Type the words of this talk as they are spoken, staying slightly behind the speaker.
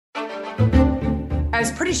I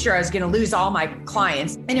was pretty sure I was going to lose all my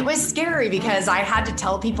clients. And it was scary because I had to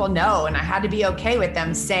tell people no, and I had to be okay with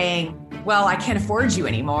them saying, well, I can't afford you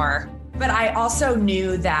anymore. But I also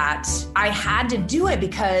knew that I had to do it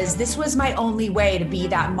because this was my only way to be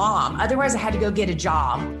that mom. Otherwise, I had to go get a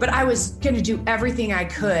job. But I was going to do everything I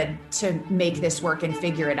could to make this work and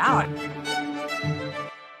figure it out.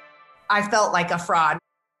 I felt like a fraud.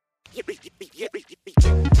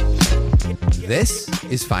 This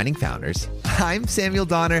is Finding Founders. I'm Samuel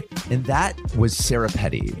Donner, and that was Sarah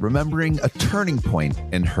Petty remembering a turning point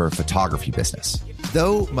in her photography business.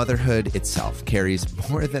 Though motherhood itself carries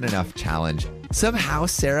more than enough challenge, somehow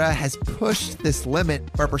Sarah has pushed this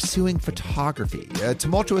limit by pursuing photography, a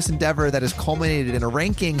tumultuous endeavor that has culminated in a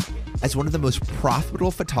ranking as one of the most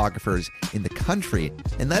profitable photographers in the country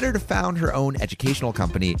and led her to found her own educational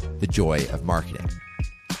company, The Joy of Marketing.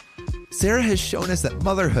 Sarah has shown us that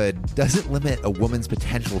motherhood doesn't limit a woman's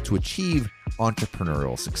potential to achieve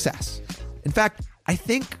entrepreneurial success. In fact, I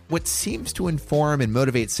think what seems to inform and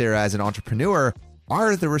motivate Sarah as an entrepreneur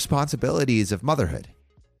are the responsibilities of motherhood.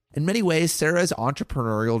 In many ways, Sarah's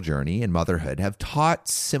entrepreneurial journey and motherhood have taught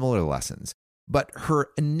similar lessons, but her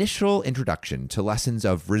initial introduction to lessons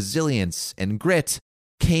of resilience and grit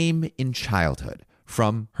came in childhood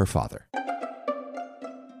from her father.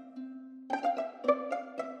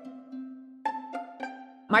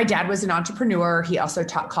 My dad was an entrepreneur. He also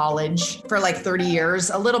taught college for like 30 years,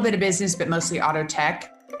 a little bit of business, but mostly auto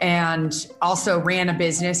tech, and also ran a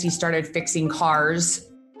business. He started fixing cars.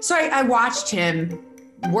 So I watched him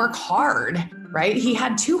work hard, right? He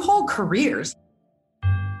had 2 whole careers.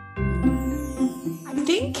 I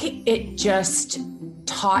think it just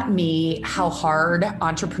taught me how hard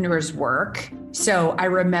entrepreneurs work. So I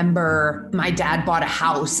remember my dad bought a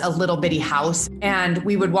house, a little bitty house, and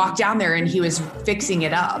we would walk down there and he was fixing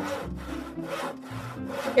it up.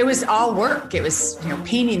 It was all work. It was,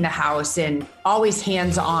 painting the house and always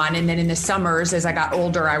hands-on. And then in the summers, as I got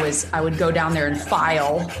older, I would go down there and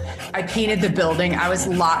file. I painted the building. I was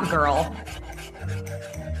lot girl.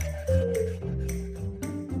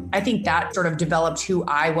 I think that sort of developed who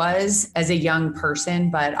I was as a young person,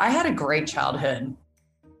 but I had a great childhood.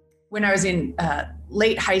 When I was in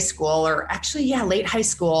late high school, late high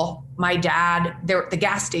school, my dad, the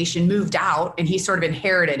gas station moved out and he sort of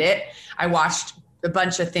inherited it. I watched a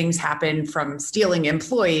bunch of things happen, from stealing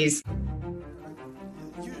employees.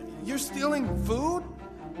 You're stealing food?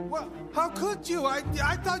 Well, how could you? I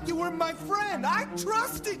thought you were my friend. I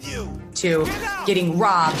trusted you. To getting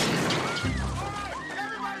robbed.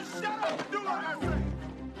 Everybody shut up. Do what I say.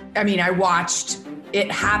 I mean, I watched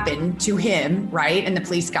it happened to him, right? And the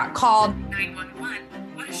police got called. 911,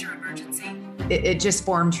 what is your emergency? It just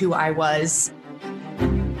formed who I was.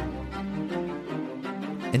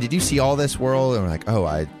 And did you see all this world and were like, oh,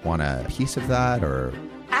 I want a piece of that? Or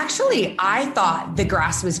actually, I thought the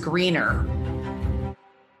grass was greener.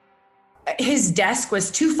 His desk was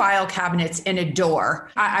 2 file cabinets and a door.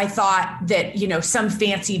 I thought that, some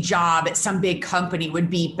fancy job at some big company would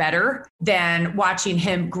be better than watching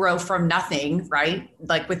him grow from nothing, right?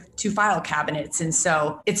 Like with 2 file cabinets. And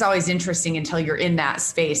so it's always interesting until you're in that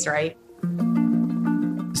space, right?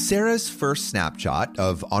 Sarah's first snapshot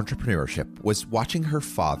of entrepreneurship was watching her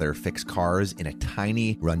father fix cars in a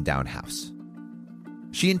tiny, rundown house.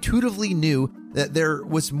 She intuitively knew that there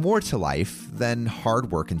was more to life than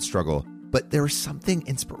hard work and struggle, but there was something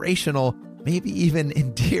inspirational, maybe even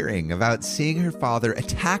endearing, about seeing her father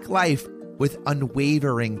attack life with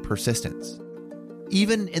unwavering persistence.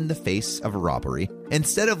 Even in the face of a robbery,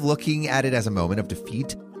 instead of looking at it as a moment of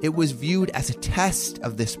defeat, it was viewed as a test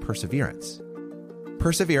of this perseverance.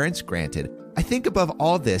 Perseverance, granted. I think above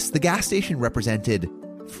all this, the gas station represented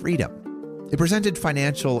freedom. It presented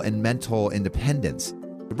financial and mental independence.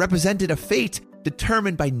 It represented a fate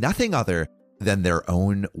determined by nothing other than their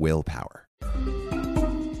own willpower.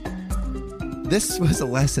 This was a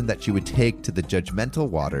lesson that she would take to the judgmental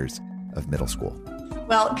waters of middle school.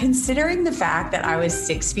 Well, considering the fact that I was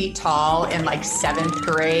 6 feet tall in like 7th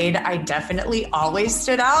grade, I definitely always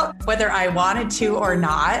stood out, whether I wanted to or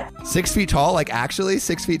not. 6 feet tall? Like actually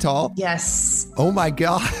 6 feet tall? Yes. Oh my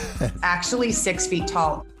God. Actually 6 feet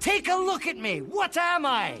tall. Take a look at me. What am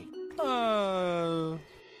I?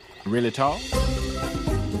 Really tall?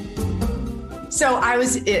 So I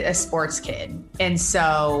was a sports kid. And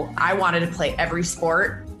so I wanted to play every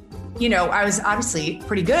sport. I was obviously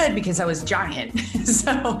pretty good because I was giant.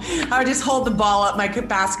 So I would just hold the ball up. My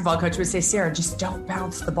basketball coach would say, Sarah, just don't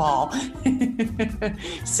bounce the ball.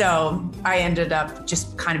 So I ended up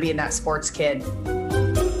just kind of being that sports kid.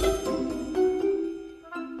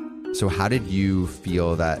 So how did you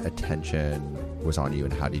feel that attention was on you,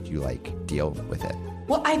 and how did you deal with it?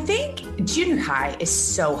 Well, I think junior high is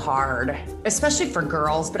so hard, especially for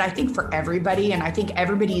girls, but I think for everybody. And I think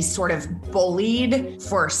everybody's sort of bullied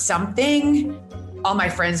for something. All my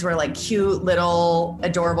friends were cute little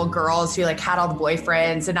adorable girls who had all the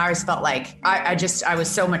boyfriends. And I always felt like I was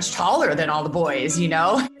so much taller than all the boys,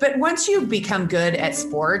 But once you become good at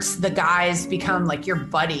sports, the guys become your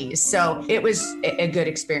buddies. So it was a good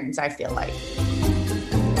experience, I feel like.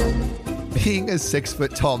 Being a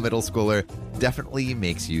 6-foot-tall middle schooler definitely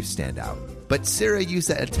makes you stand out. But Sarah used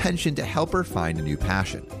that attention to help her find a new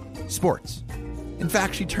passion, sports. In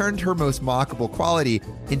fact, she turned her most mockable quality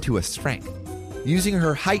into a strength. Using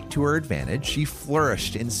her height to her advantage, she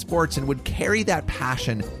flourished in sports and would carry that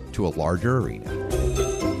passion to a larger arena.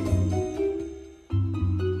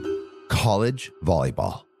 College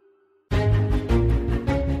volleyball.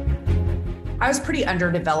 I was pretty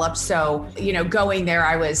underdeveloped. So, going there,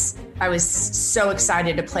 I was so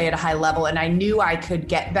excited to play at a high level, and I knew I could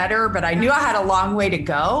get better, but I knew I had a long way to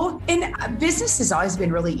go. And business has always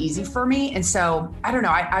been really easy for me. And so I don't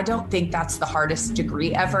know, I don't think that's the hardest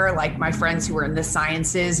degree ever. My friends who were in the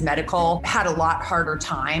sciences, medical, had a lot harder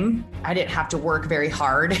time. I didn't have to work very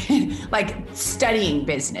hard, studying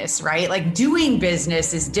business, right? Doing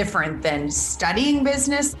business is different than studying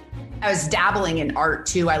business. I was dabbling in art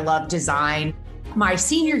too. I love design. My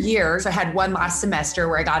senior years, I had one last semester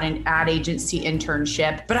where I got an ad agency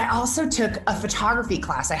internship, but I also took a photography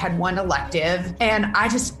class. I had one elective and I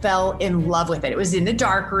just fell in love with it. It was in the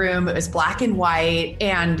dark room, it was black and white,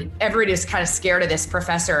 and everybody was kind of scared of this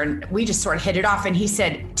professor, and we just sort of hit it off. And he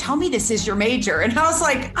said, "Tell me this is your major." And I was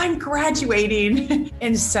like, "I'm graduating."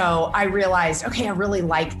 And so I realized, okay, I really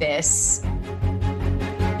like this.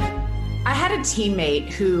 I had a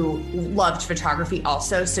teammate who loved photography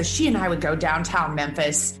also. So she and I would go downtown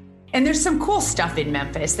Memphis, and there's some cool stuff in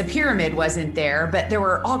Memphis. The pyramid wasn't there, but there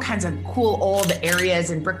were all kinds of cool old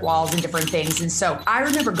areas and brick walls and different things. And so I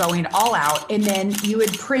remember going all out, and then you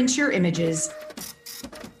would print your images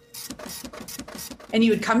and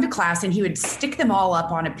you would come to class and he would stick them all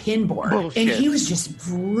up on a pin board. Bullshit. And he was just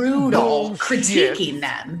brutal critiquing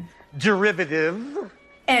them. Derivative.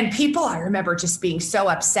 And people, I remember just being so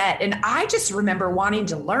upset. And I just remember wanting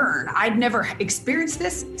to learn. I'd never experienced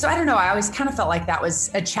this. So I don't know. I always kind of felt like that was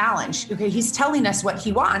a challenge. Okay, he's telling us what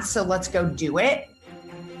he wants, so let's go do it.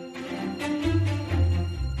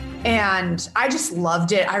 And I just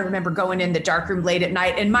loved it. I remember going in the darkroom late at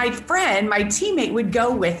night, and my friend, my teammate, would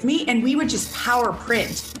go with me, and we would just power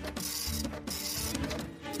print.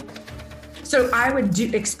 So I would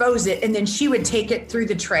expose it, and then she would take it through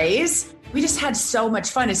the trays. We just had so much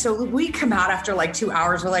fun. And so we come out after like 2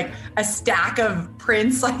 hours with like a stack of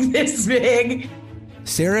prints like this big.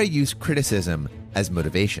 Sarah used criticism as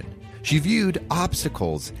motivation. She viewed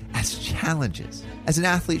obstacles as challenges. As an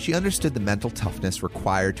athlete, she understood the mental toughness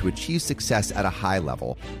required to achieve success at a high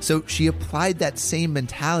level, so she applied that same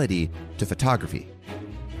mentality to photography.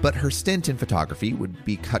 But her stint in photography would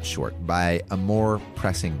be cut short by a more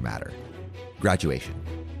pressing matter: graduation.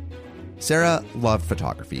 Sarah loved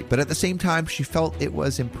photography, but at the same time, she felt it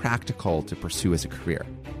was impractical to pursue as a career.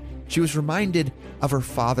 She was reminded of her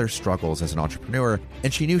father's struggles as an entrepreneur,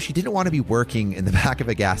 and she knew she didn't want to be working in the back of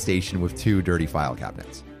a gas station with 2 dirty file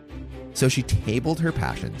cabinets. So she tabled her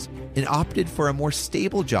passions and opted for a more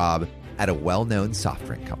stable job at a well-known soft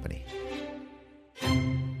drink company.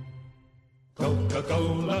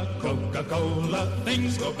 Coca-Cola, Coca-Cola,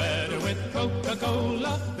 things go better with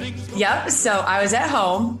Coca-Cola. Yep, so I was at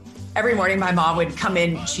home. Every morning my mom would come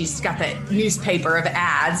in, she's got the newspaper of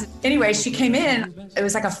ads. Anyway, she came in, it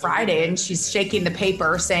was like a Friday, and she's shaking the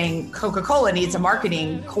paper saying Coca-Cola needs a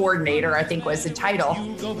marketing coordinator, I think was the title.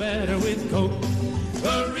 Go better with Coke.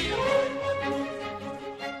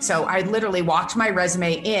 So I literally walked my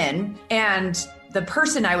resume in, and the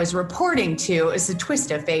person I was reporting to, is a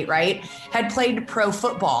twist of fate, right, had played pro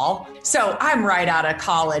football. So I'm right out of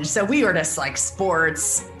college. So we were just like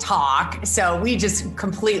sports talk. So we just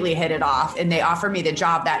completely hit it off, and they offered me the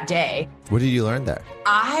job that day. What did you learn there?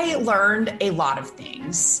 I learned a lot of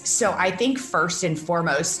things. So I think first and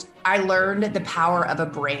foremost, I learned the power of a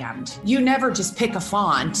brand. You never just pick a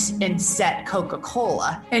font and set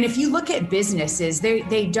Coca-Cola. And if you look at businesses,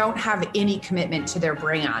 they don't have any commitment to their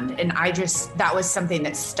brand. And that was something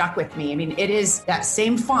that stuck with me. I mean, it is that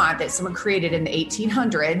same font that someone created in the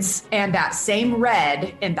 1800s and that same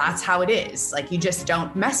red, and that's how it is. Like, you just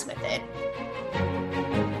don't mess with it.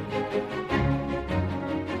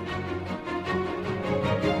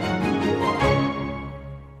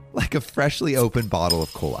 Like a freshly opened bottle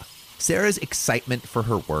of cola, Sarah's excitement for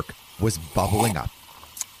her work was bubbling up.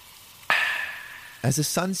 As the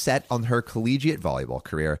sun set on her collegiate volleyball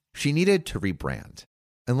career, she needed to rebrand.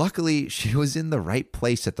 And luckily, she was in the right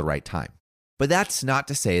place at the right time. But that's not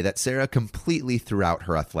to say that Sarah completely threw out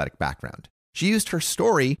her athletic background. She used her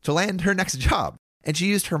story to land her next job. And she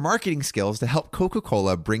used her marketing skills to help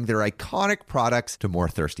Coca-Cola bring their iconic products to more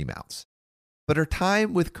thirsty mouths. But her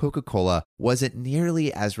time with Coca-Cola wasn't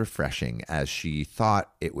nearly as refreshing as she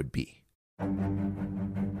thought it would be.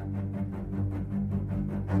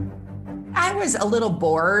 I was a little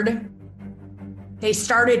bored. They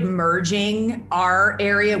started merging our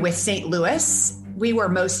area with St. Louis. We were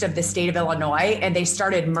most of the state of Illinois, and they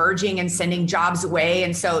started merging and sending jobs away.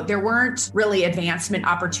 And so there weren't really advancement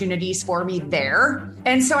opportunities for me there.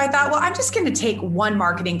 And so I thought, well, I'm just going to take one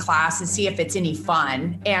marketing class and see if it's any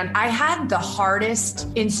fun. And I had the hardest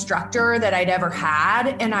instructor that I'd ever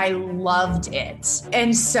had, and I loved it.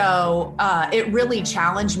 And so it really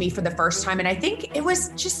challenged me for the first time. And I think it was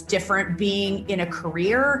just different being in a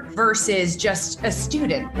career versus just a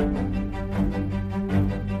student.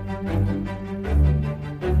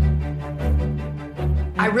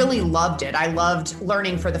 I really loved it. I loved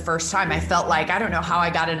learning for the first time. I felt like, I don't know how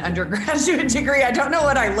I got an undergraduate degree. I don't know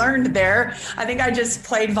what I learned there. I think I just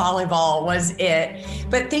played volleyball was it.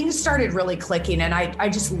 But things started really clicking, and I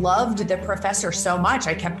just loved the professor so much.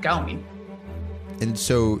 I kept going. And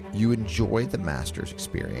so you enjoyed the master's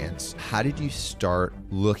experience. How did you start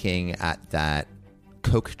looking at that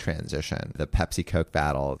Coke transition, the Pepsi Coke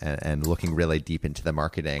battle, and looking really deep into the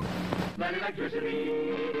marketing?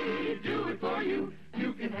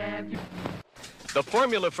 The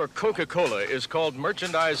formula for Coca-Cola is called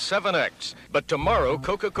Merchandise 7X, but tomorrow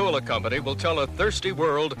Coca-Cola Company will tell a thirsty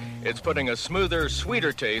world it's putting a smoother,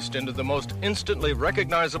 sweeter taste into the most instantly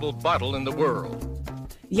recognizable bottle in the world.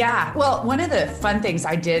 Yeah, well, one of the fun things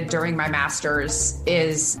I did during my master's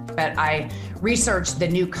is that I researched the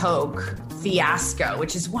new Coke fiasco,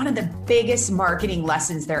 which is one of the biggest marketing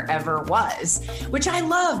lessons there ever was, which I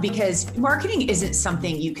love because marketing isn't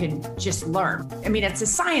something you can just learn. I mean, it's a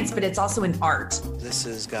science, but it's also an art. This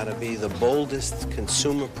has got to be the boldest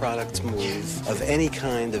consumer products move of any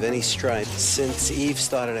kind, of any stripe, since Eve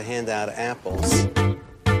started to hand out apples.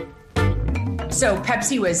 So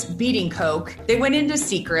Pepsi was beating Coke. They went into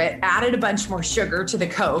secret, added a bunch more sugar to the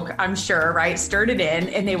Coke, I'm sure, right? Stirred it in,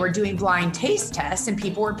 and they were doing blind taste tests, and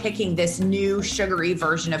people were picking this new sugary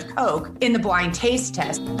version of Coke in the blind taste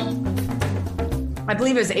test. I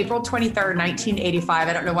believe it was April 23rd, 1985.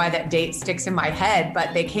 I don't know why that date sticks in my head,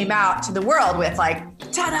 but they came out to the world with like,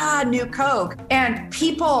 ta-da, new Coke. And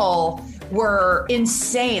people were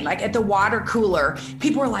insane. Like at the water cooler,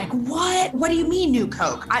 people were like, what? What do you mean new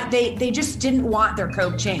Coke? They just didn't want their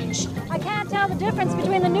Coke changed. I can't tell the difference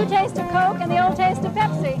between the new taste of Coke and the old taste of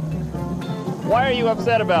Pepsi. Why are you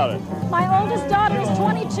upset about it? My oldest daughter is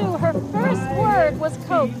 22. Her first word was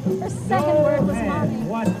Coke. Her second word was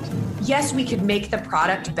Mommy. Yes, we could make the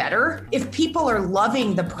product better. If people are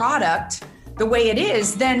loving the product the way it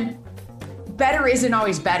is, then better isn't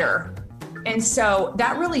always better. And so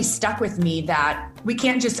that really stuck with me that we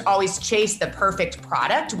can't just always chase the perfect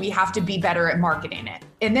product. We have to be better at marketing it.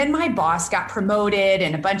 And then my boss got promoted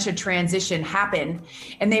and a bunch of transition happened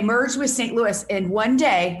and they merged with St. Louis. And one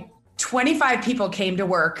day, 25 people came to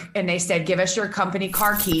work and they said, give us your company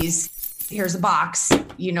car keys. Here's a box.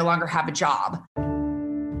 You no longer have a job.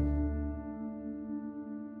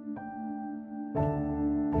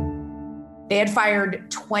 They had fired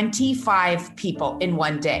 25 people in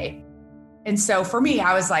one day. And so for me,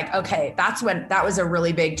 I was like, okay, that was a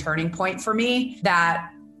really big turning point for me,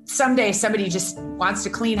 that someday somebody just wants to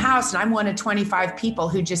clean house and I'm one of 25 people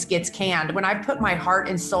who just gets canned. When I put my heart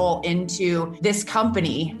and soul into this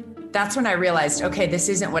company, that's when I realized, okay, this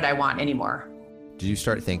isn't what I want anymore. Did you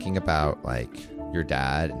start thinking about like your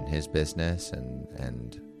dad and his business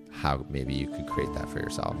and how maybe you could create that for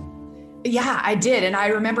yourself? Yeah, I did. And I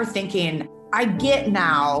remember thinking, I get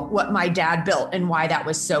now what my dad built and why that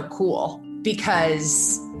was so cool,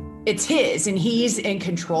 because it's his and he's in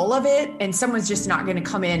control of it. And someone's just not going to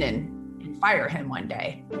come in and fire him one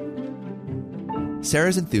day.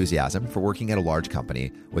 Sarah's enthusiasm for working at a large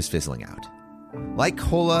company was fizzling out. Like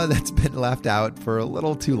cola that's been left out for a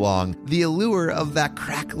little too long, the allure of that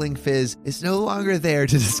crackling fizz is no longer there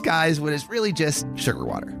to disguise what is really just sugar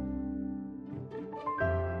water.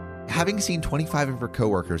 Having seen 25 of her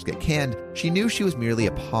coworkers get canned, she knew she was merely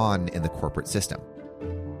a pawn in the corporate system.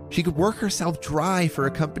 She could work herself dry for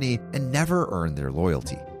a company and never earn their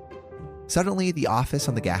loyalty. Suddenly, the office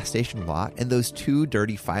on the gas station lot and those two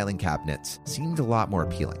dirty filing cabinets seemed a lot more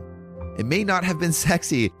appealing. It may not have been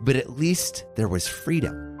sexy, but at least there was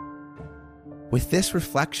freedom. With this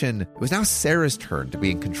reflection, it was now Sarah's turn to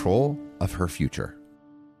be in control of her future.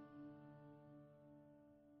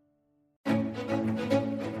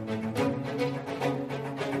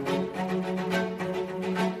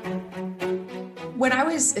 When I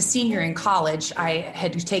was a senior in college, I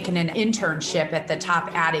had taken an internship at the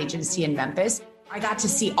top ad agency in Memphis. I got to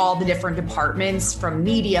see all the different departments, from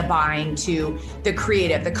media buying to the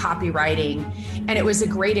creative, the copywriting, and it was a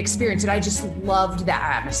great experience. And I just loved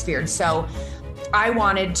that atmosphere. And so I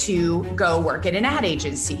wanted to go work at an ad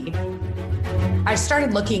agency. I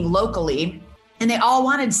started looking locally, and they all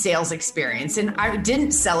wanted sales experience. And I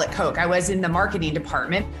didn't sell at Coke. I was in the marketing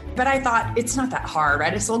department, but I thought it's not that hard,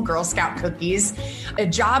 right? I sold Girl Scout cookies. A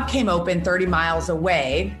job came open 30 miles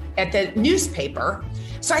away at the newspaper.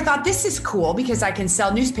 So I thought, this is cool because I can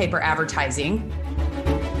sell newspaper advertising.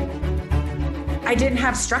 I didn't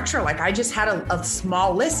have structure. Like, I just had a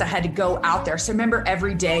small list. I had to go out there. So I remember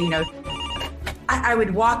every day, I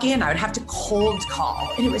would walk in, I would have to cold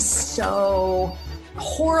call. And it was so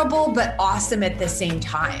horrible, but awesome at the same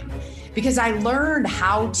time, because I learned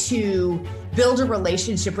how to build a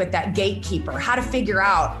relationship with that gatekeeper, how to figure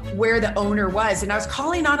out where the owner was. And I was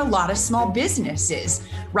calling on a lot of small businesses,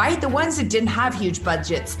 right? The ones that didn't have huge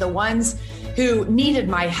budgets, the ones who needed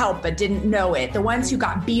my help but didn't know it, the ones who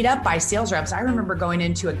got beat up by sales reps. I remember going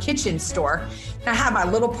into a kitchen store. I had my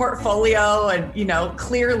little portfolio and,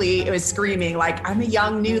 clearly it was screaming like, I'm a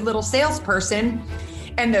young, new little salesperson.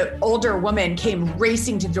 And the older woman came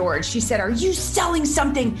racing to the door. She said, "Are you selling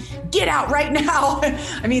something? Get out right now."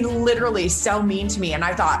 I mean, literally so mean to me. And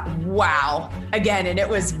I thought, wow, again, and it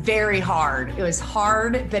was very hard. It was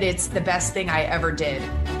hard, but it's the best thing I ever did.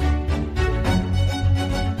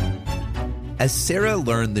 As Sarah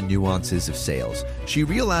learned the nuances of sales, she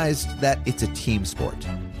realized that it's a team sport.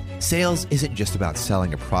 Sales isn't just about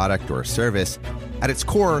selling a product or a service. At its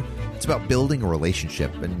core, it's about building a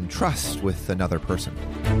relationship and trust with another person.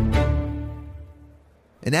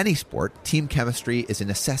 In any sport, team chemistry is a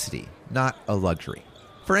necessity, not a luxury.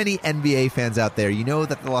 For any NBA fans out there, you know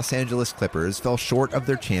that the Los Angeles Clippers fell short of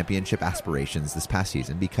their championship aspirations this past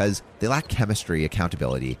season because they lacked chemistry,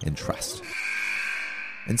 accountability, and trust.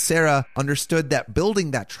 And Sarah understood that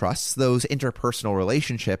building that trust, those interpersonal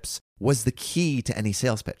relationships, was the key to any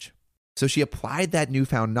sales pitch. So she applied that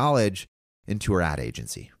newfound knowledge into her ad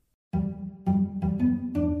agency.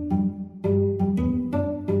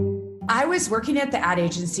 I was working at the ad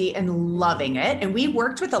agency and loving it. And we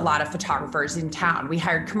worked with a lot of photographers in town. We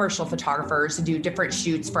hired commercial photographers to do different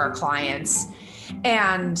shoots for our clients.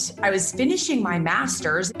 And I was finishing my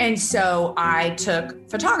master's. And so I took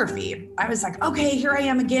photography. I was like, okay, here I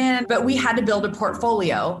am again. But we had to build a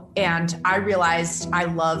portfolio. And I realized I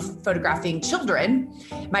love photographing children.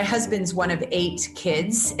 My husband's one of 8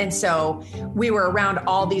 kids. And so we were around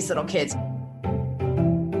all these little kids.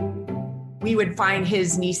 We would find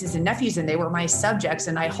his nieces and nephews, and they were my subjects.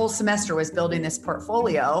 And my whole semester was building this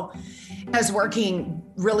portfolio. I was working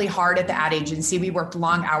really hard at the ad agency. We worked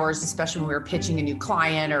long hours, especially when we were pitching a new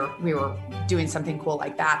client or we were doing something cool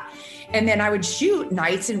like that. And then I would shoot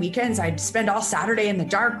nights and weekends. I'd spend all Saturday in the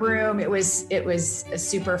dark room. It was a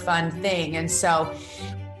super fun thing. And so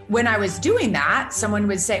when I was doing that, someone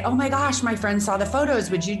would say, "Oh my gosh, my friend saw the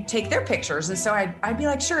photos. Would you take their pictures?" And so I'd be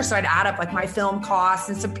like, sure. So I'd add up like my film costs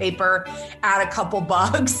and some paper, add a couple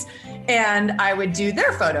bucks, and I would do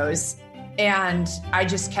their photos. And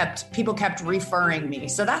people kept referring me.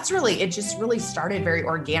 So it just really started very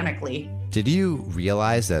organically. Did you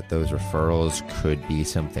realize that those referrals could be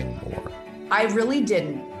something more? I really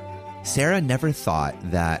didn't. Sarah never thought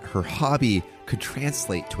that her hobby could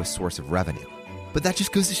translate to a source of revenue. But that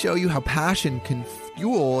just goes to show you how passion can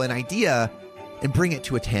fuel an idea and bring it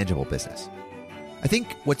to a tangible business. I think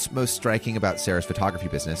what's most striking about Sarah's photography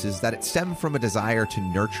business is that it stemmed from a desire to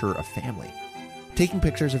nurture a family. Taking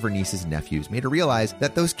pictures of her nieces and nephews made her realize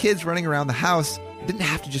that those kids running around the house didn't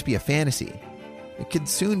have to just be a fantasy. It could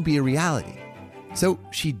soon be a reality. So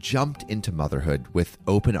she jumped into motherhood with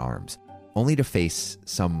open arms, only to face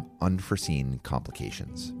some unforeseen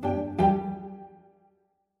complications.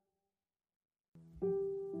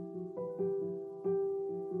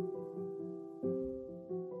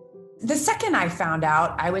 The second I found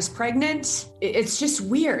out I was pregnant, it's just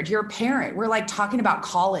weird. You're a parent. We're like talking about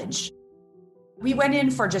college. We went in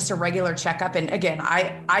for just a regular checkup. And again,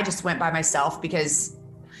 I just went by myself because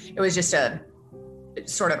it was just a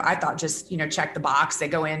sort of, I thought just, check the box. They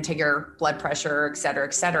go in, take your blood pressure, et cetera,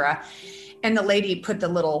 et cetera. And the lady put the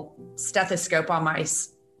little stethoscope on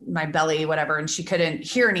my belly, whatever, and she couldn't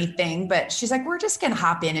hear anything, but she's like, "We're just going to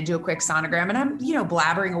hop in and do a quick sonogram." And I'm,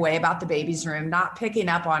 blabbering away about the baby's room, not picking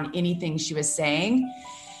up on anything she was saying.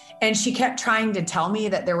 And she kept trying to tell me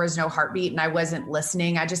that there was no heartbeat and I wasn't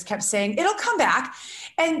listening. I just kept saying, it'll come back.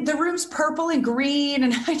 And the room's purple and green.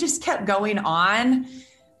 And I just kept going on.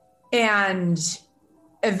 And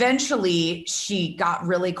eventually she got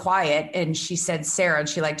really quiet and she said, Sarah, and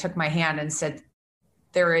she like took my hand and said,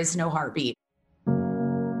 there is no heartbeat.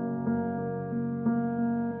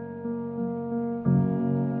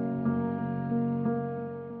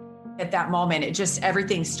 At that moment, it just,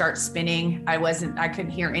 everything starts spinning. I couldn't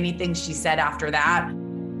hear anything she said after that.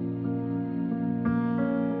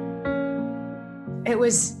 It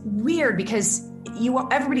was weird because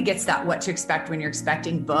everybody gets that what to expect when you're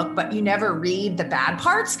expecting book, but you never read the bad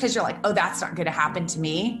parts because you're like, oh, that's not going to happen to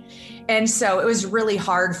me. And so it was really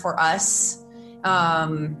hard for us.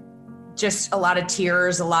 Just a lot of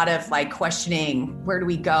tears, a lot of like questioning, where do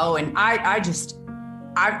we go? And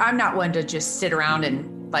I'm not one to just sit around and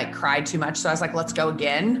like cry too much. So I was like, let's go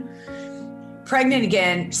again. Pregnant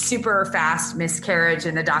again, super fast miscarriage.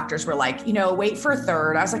 And the doctors were like, wait for a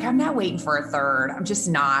third. I was like, I'm not waiting for a third. I'm just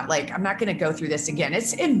not I'm not going to go through this again.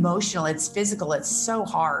 It's emotional. It's physical. It's so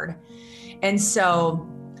hard. And so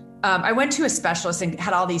I went to a specialist and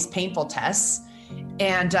had all these painful tests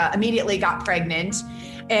and immediately got pregnant.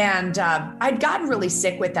 And I'd gotten really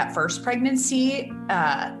sick with that first pregnancy,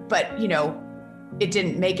 but it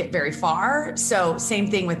didn't make it very far. So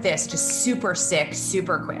same thing with this, just super sick,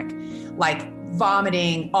 super quick, like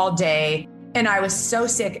vomiting all day. And I was so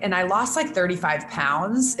sick and I lost like 35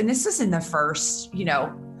 pounds. And this was in the first,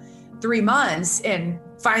 3 months. And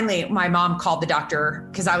finally my mom called the doctor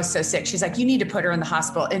because I was so sick. She's like, you need to put her in the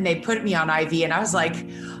hospital. And they put me on IV. And I was like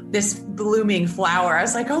this blooming flower. I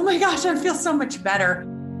was like, oh my gosh, I feel so much better.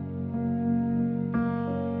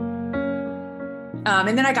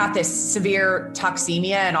 And then I got this severe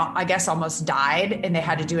toxemia and I guess almost died. And they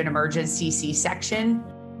had to do an emergency C-section.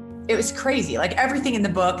 It was crazy. Like everything in the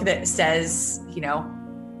book that says,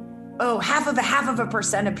 oh, half of a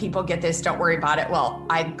percent of people get this. Don't worry about it. Well,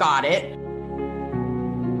 I got it.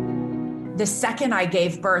 The second I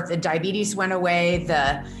gave birth, the diabetes went away,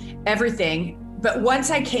 everything. But once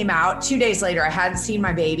I came out, 2 days later, I hadn't seen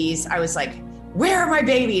my babies. I was like, where are my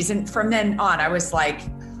babies? And from then on, I was like,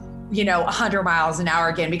 100 miles an hour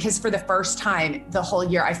again, because for the first time the whole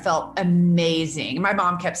year, I felt amazing. My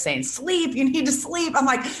mom kept saying, sleep, you need to sleep. I'm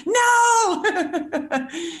like, no.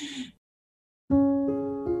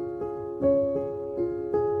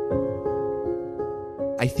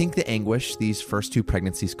 I think the anguish these first 2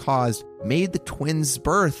 pregnancies caused made the twins'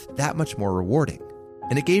 birth that much more rewarding.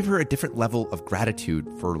 And it gave her a different level of gratitude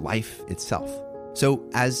for life itself. So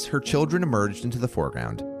as her children emerged into the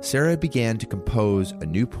foreground, Sarah began to compose a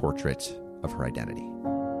new portrait of her identity.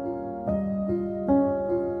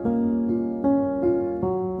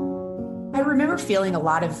 I remember feeling a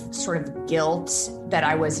lot of sort of guilt that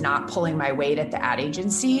I was not pulling my weight at the ad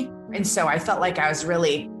agency. And so I felt like I was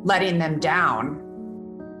really letting them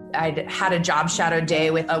down. I'd had a job shadow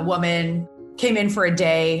day with a woman, came in for a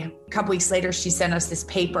day. A couple weeks later, she sent us this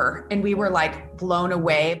paper and we were like blown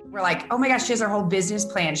away. We're like, oh my gosh, she has her whole business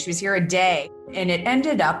plan. She was here a day. And it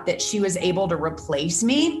ended up that she was able to replace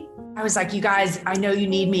me. I was like, you guys, I know you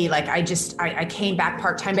need me. Like, I came back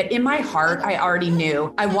part-time, but in my heart, I already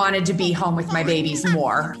knew I wanted to be home with my babies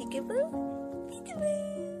more.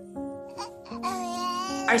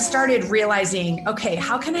 I started realizing, okay,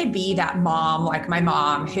 how can I be that mom like my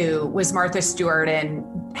mom who was Martha Stewart and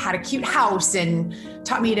had a cute house and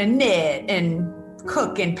taught me to knit and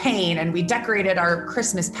cook and paint, and we decorated our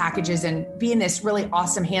Christmas packages and being this really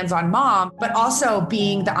awesome hands-on mom, but also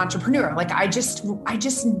being the entrepreneur. Like I just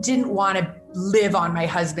didn't want to live on my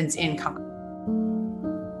husband's income.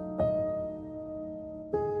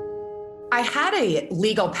 I had a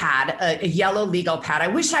legal pad, a yellow legal pad. I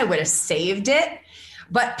wish I would have saved it.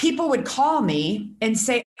 But people would call me and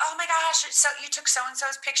say, oh my gosh, so you took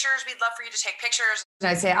so-and-so's pictures. We'd love for you to take pictures. And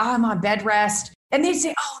I'd say, oh, I'm on bed rest. And they'd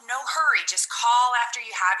say, oh, no hurry. Just call after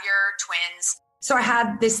you have your twins. So I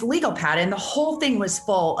had this legal pad and the whole thing was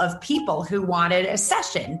full of people who wanted a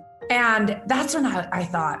session. And that's when I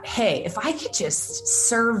thought, hey, if I could just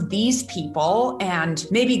serve these people and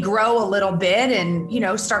maybe grow a little bit and,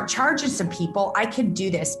 start charging some people, I could do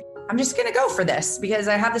this. I'm just going to go for this because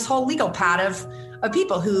I have this whole legal pad of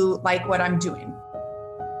people who like what I'm doing.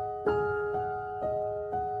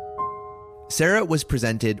 Sarah was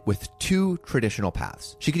presented with 2 traditional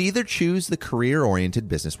paths. She could either choose the career-oriented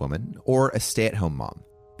businesswoman or a stay-at-home mom.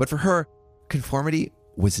 But for her, conformity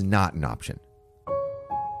was not an option.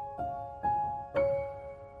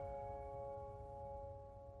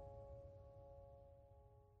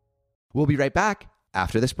 We'll be right back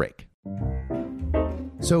after this break.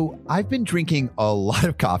 So I've been drinking a lot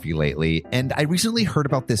of coffee lately, and I recently heard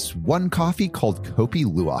about this one coffee called Kopi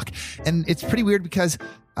Luwak. And it's pretty weird because,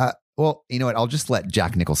 well, you know what? I'll just let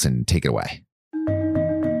Jack Nicholson take it away.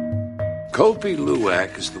 Kopi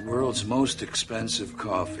Luwak is the world's most expensive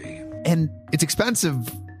coffee. And it's expensive,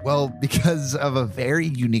 well, because of a very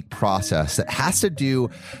unique process that has to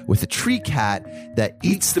do with a tree cat that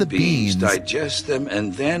eats the beans, digest them,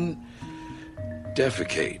 and then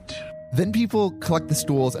defecate. Then people collect the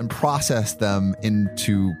stools and process them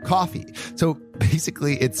into coffee. So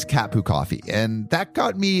basically it's cat poo coffee. And that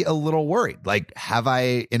got me a little worried. Like, have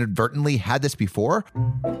I inadvertently had this before?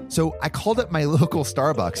 So I called up my local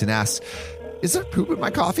Starbucks and asked, is there poop in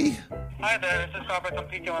my coffee? Hi there, this is Robert from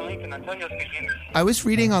PTO on Lincoln. Antonio speaking. I was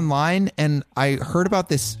reading online and I heard about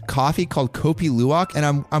this coffee called Kopi Luwak,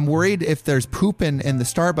 and I'm worried if there's poop in the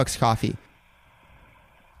Starbucks coffee.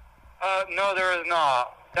 No, there is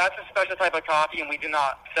not. That's a special type of coffee, and we do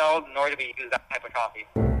not sell nor do we use that type of coffee.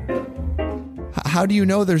 How do you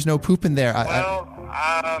know there's no poop in there?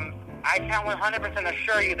 I can't 100%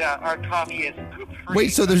 assure you that our coffee is poop-free.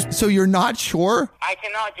 Wait, so you're not sure? I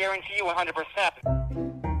cannot guarantee you 100%.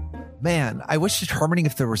 Man, I wish determining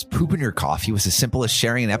if there was poop in your coffee was as simple as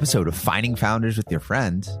sharing an episode of Finding Founders with your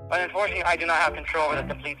friends. But unfortunately, I do not have control over the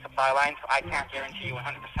complete supply line, so I can't guarantee you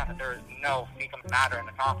 100% that there is no fecal matter in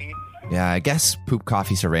the coffee. Yeah, I guess poop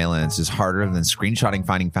coffee surveillance is harder than screenshotting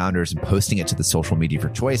Finding Founders and posting it to the social media for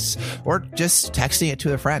choice, or just texting it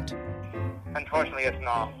to a friend. Unfortunately, it's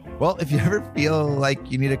not. Well, if you ever feel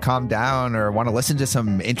like you need to calm down or want to listen to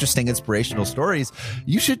some interesting inspirational stories,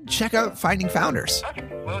 you should check out Finding Founders. Okay,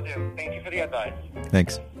 will do. Thank you for the advice.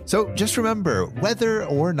 Thanks. So just remember, whether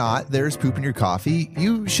or not there's poop in your coffee,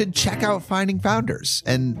 you should check out Finding Founders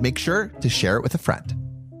and make sure to share it with a friend.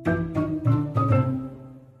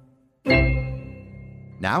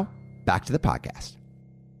 Now, back to the podcast.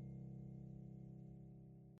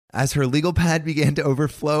 As her legal pad began to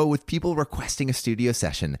overflow with people requesting a studio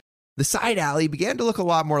session, the side alley began to look a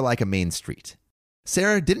lot more like a main street.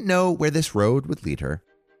 Sarah didn't know where this road would lead her,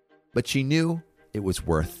 but she knew it was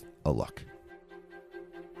worth a look.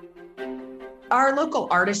 Our local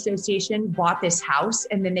art association bought this house,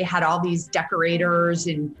 and then they had all these decorators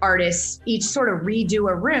and artists each sort of redo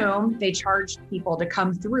a room. They charged people to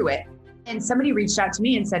come through it. And somebody reached out to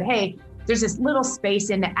me and said, hey, there's this little space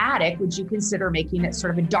in the attic. Would you consider making it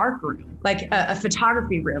sort of a dark room, like a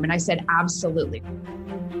photography room? And I said, absolutely.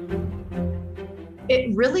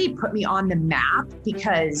 It really put me on the map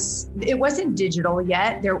because it wasn't digital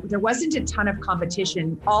yet. There wasn't a ton of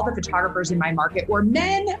competition. All the photographers in my market were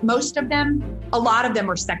men, most of them. A lot of them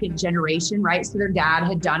were second generation, right? So their dad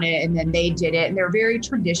had done it and then they did it. And they're very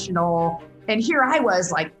traditional. And here I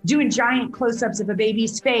was like doing giant close-ups of a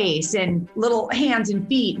baby's face and little hands and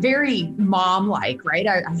feet, very mom-like, right?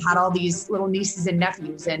 I had all these little nieces and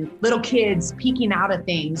nephews and little kids peeking out of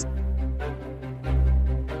things.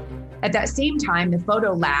 At that same time, the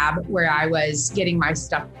photo lab where I was getting my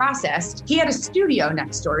stuff processed, he had a studio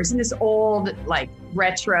next door. It was in this old, like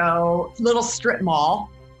retro little strip mall.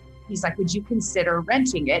 He's like, would you consider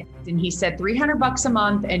renting it? And he said, $300 a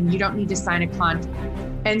month and you don't need to sign a contract.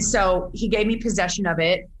 And so he gave me possession of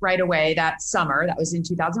it right away that summer. That was in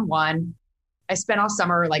 2001. I spent all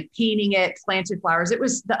summer like painting it, planted flowers. It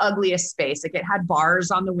was the ugliest space. Like it had bars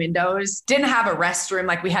on the windows, didn't have a restroom.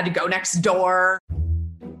 Like we had to go next door.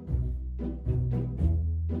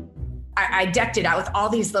 I decked it out with all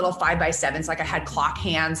these little 5x7s. Like I had clock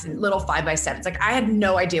hands and little 5x7s. Like I had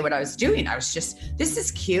no idea what I was doing. I was just, this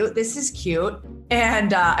is cute. This is cute.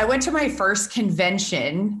 And I went to my first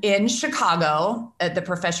convention in Chicago. The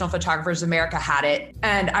Professional Photographers of America had it.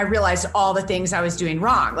 And I realized all the things I was doing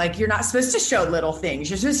wrong. Like you're not supposed to show little things.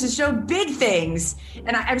 You're supposed to show big things.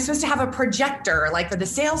 And I'm supposed to have a projector, like for the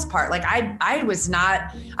sales part. Like I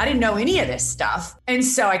didn't know any of this stuff. And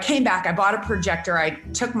so I came back, I bought a projector. I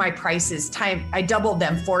took my prices, I doubled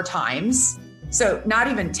them 4 times. So not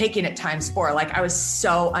even taking it times 4, like I was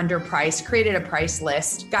so underpriced, created a price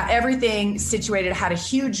list, got everything situated, had a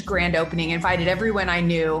huge grand opening, invited everyone I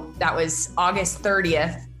knew. That was August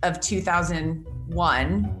 30th of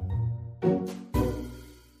 2001.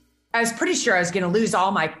 I was pretty sure I was going to lose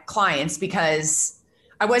all my clients because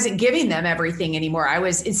I wasn't giving them everything anymore. I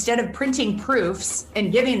was, instead of printing proofs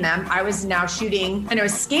and giving them, I was now shooting and I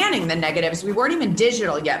was scanning the negatives. We weren't even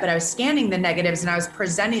digital yet, but I was scanning the negatives and I was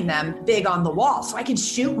presenting them big on the wall so I could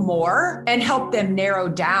shoot more and help them narrow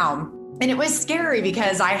down. And it was scary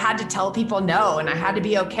because I had to tell people no, and I had to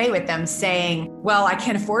be okay with them saying, well, I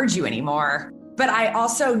can't afford you anymore. But I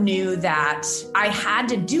also knew that I had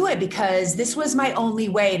to do it because this was my only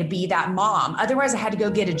way to be that mom. Otherwise, I had to go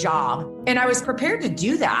get a job. And I was prepared to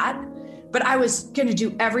do that, but I was going to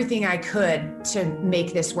do everything I could to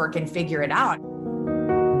make this work and figure it out.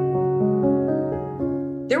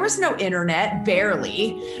 There was no internet,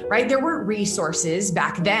 barely, right? There weren't resources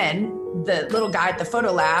back then. The little guy at the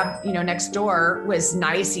photo lab, next door was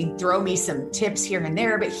nice. He'd throw me some tips here and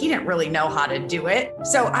there, but he didn't really know how to do it.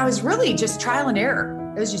 So I was really just trial and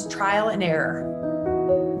error. It was just trial and error.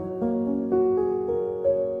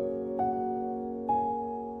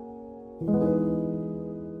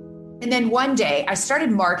 And then one day I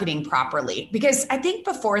started marketing properly because I think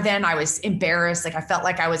before then I was embarrassed. Like I felt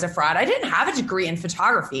like I was a fraud. I didn't have a degree in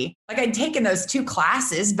photography. Like I'd taken those 2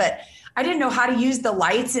 classes, but I didn't know how to use the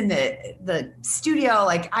lights in the studio.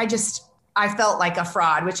 Like I felt like a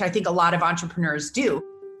fraud, which I think a lot of entrepreneurs do.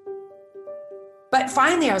 But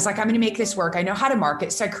finally I was like, I'm going to make this work. I know how to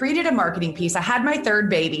market. So I created a marketing piece. I had my 3rd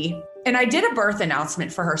baby and I did a birth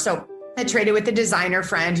announcement for her. So I traded with a designer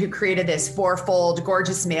friend who created this 4-fold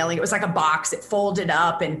gorgeous mailing. It was like a box. It folded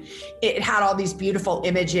up and it had all these beautiful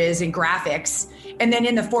images and graphics. And then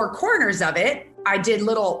in the 4 corners of it, I did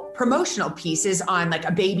little promotional pieces on like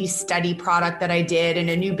a baby study product that I did and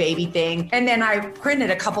a new baby thing. And then I printed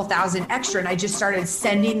a couple thousand extra and I just started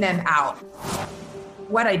sending them out.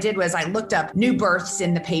 What I did was I looked up new births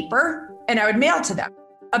in the paper and I would mail to them.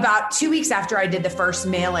 About 2 weeks after I did the first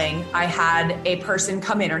mailing, I had a person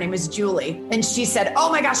come in. Her name is Julie. And she said, oh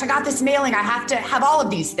my gosh, I got this mailing. I have to have all of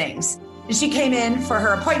these things. And she came in for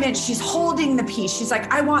her appointment. She's holding the piece. She's like,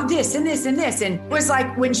 I want this and this and this. And it was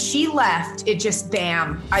like, when she left, it just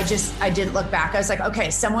bam. I didn't look back. I was like, okay,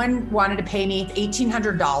 someone wanted to pay me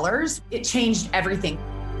 $1,800. It changed everything.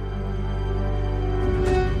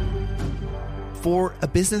 For a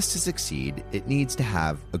business to succeed, it needs to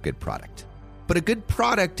have a good product. But a good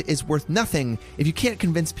product is worth nothing if you can't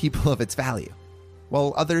convince people of its value.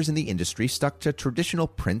 While others in the industry stuck to traditional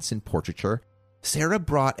prints and portraiture, Sarah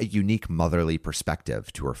brought a unique motherly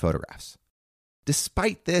perspective to her photographs.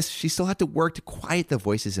 Despite this, she still had to work to quiet the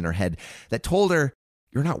voices in her head that told her,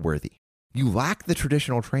 you're not worthy. You lack the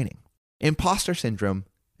traditional training. Imposter syndrome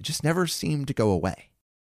just never seemed to go away.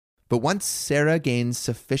 But once Sarah gained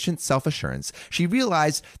sufficient self-assurance, she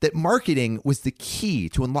realized that marketing was the key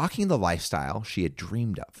to unlocking the lifestyle she had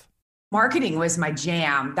dreamed of. Marketing was my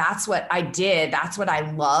jam. That's what I did. That's what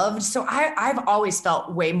I loved. So I've always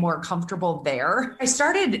felt way more comfortable there. I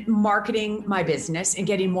started marketing my business and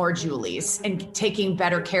getting more Julies and taking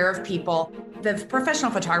better care of people. The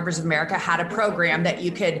Professional Photographers of America had a program that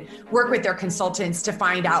you could work with their consultants to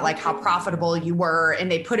find out like how profitable you were.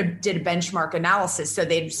 And they did a benchmark analysis. So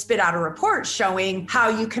they'd spit out a report showing how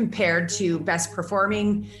you compared to best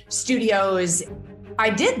performing studios. I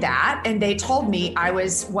did that and they told me I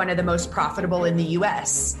was one of the most profitable in the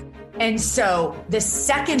US. And so the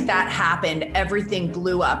second that happened, everything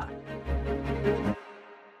blew up.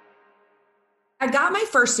 I got my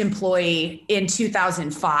first employee in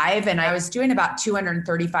 2005 and I was doing about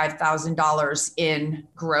 $235,000 in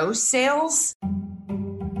gross sales.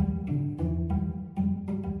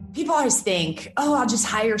 People always think, oh, I'll just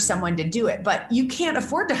hire someone to do it, but you can't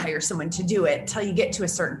afford to hire someone to do it until you get to a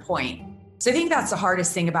certain point. So I think that's the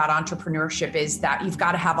hardest thing about entrepreneurship is that you've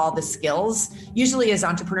got to have all the skills. Usually as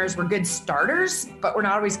entrepreneurs, we're good starters, but we're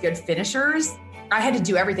not always good finishers. I had to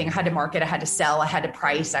do everything. I had to market, I had to sell, I had to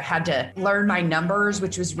price, I had to learn my numbers,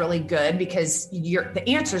 which was really good because the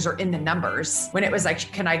answers are in the numbers. When it was like,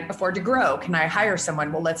 can I afford to grow? Can I hire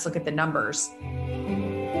someone? Well, let's look at the numbers.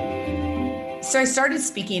 So I started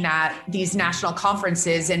speaking at these national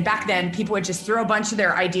conferences, and back then people would just throw a bunch of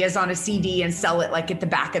their ideas on a CD and sell it like at the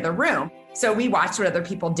back of the room. So we watched what other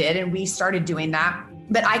people did and we started doing that.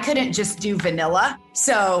 But I couldn't just do vanilla.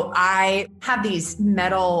 So I have these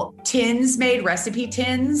metal tins made, recipe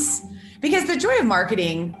tins, because the Joy of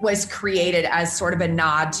Marketing was created as sort of a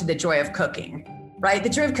nod to the Joy of Cooking, right? The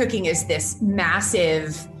Joy of Cooking is this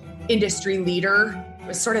massive industry leader. It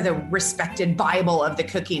was sort of the respected Bible of the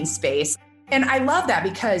cooking space. And I love that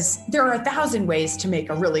because there are 1,000 ways to make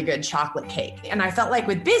a really good chocolate cake. And I felt like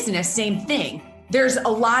with business, same thing. There's a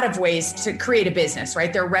lot of ways to create a business,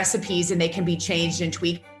 right? There are recipes and they can be changed and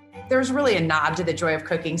tweaked. There's really a nod to the Joy of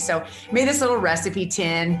Cooking. So I made this little recipe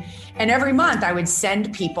tin, and every month I would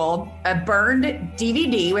send people a burned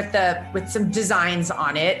DVD with some designs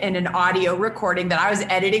on it and an audio recording that I was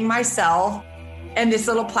editing myself, and this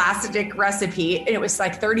little plastic recipe. And it was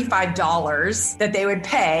like $35 that they would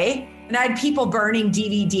pay. And I had people burning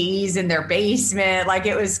DVDs in their basement. Like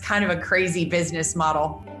it was kind of a crazy business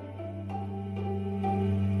model.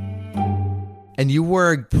 And you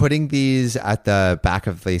were putting these at the back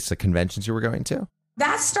of the conventions you were going to?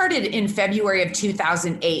 That started in February of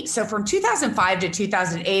 2008. So from 2005 to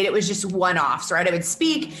 2008, it was just one-offs, right? I would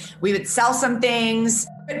speak, we would sell some things,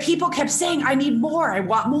 but people kept saying, I need more, I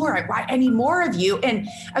want more, I need more of you. And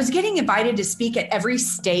I was getting invited to speak at every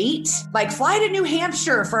state, like fly to New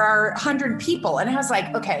Hampshire for our 100 people. And I was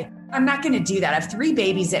like, okay, I'm not going to do that. I have 3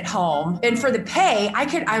 babies at home. And for the pay,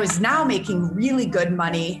 I was now making really good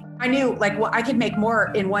money. I knew I could make more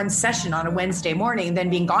in one session on a Wednesday morning than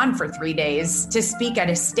being gone for 3 days to speak at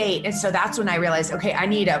a state. And so that's when I realized, okay, I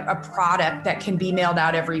need a product that can be mailed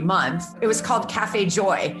out every month. It was called Cafe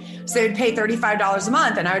Joy. So they'd pay $35 a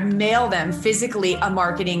month and I would mail them physically a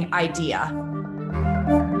marketing idea.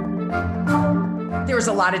 There was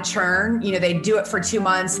a lot of churn. They'd do it for 2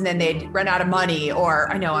 months and then they'd run out of money,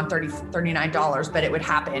 or I know on $39, but it would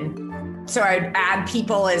happen. So I'd add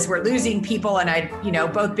people as we're losing people, and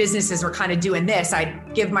both businesses were kind of doing this.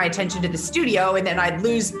 I'd give my attention to the studio and then I'd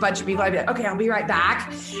lose a bunch of people. I'd be like, okay, I'll be right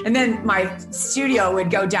back. And then my studio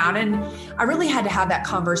would go down, and I really had to have that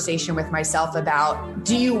conversation with myself about,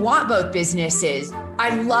 do you want both businesses?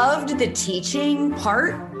 I loved the teaching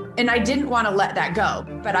part, and I didn't want to let that go.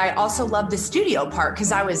 But I also loved the studio part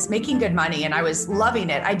because I was making good money and I was loving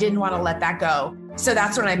it. I didn't want to let that go. So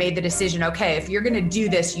that's when I made the decision, okay, if you're going to do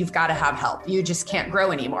this, you've got to have help. You just can't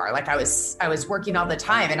grow anymore. Like I was working all the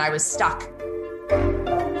time and I was stuck.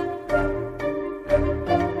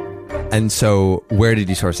 And so where did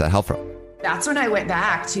you source that help from? That's when I went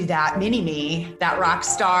back to that mini-me, that rock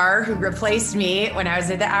star who replaced me when I was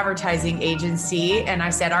at the advertising agency. And I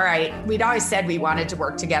said, all right, we'd always said we wanted to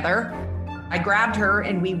work together. I grabbed her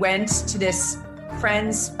and we went to this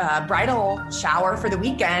friend's bridal shower for the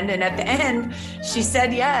weekend. And at the end, she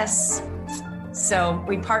said yes. So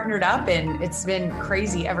we partnered up and it's been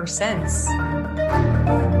crazy ever since.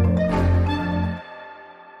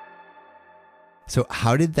 So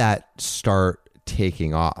how did that start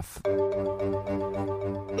taking off?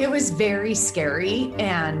 It was very scary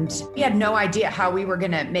and we had no idea how we were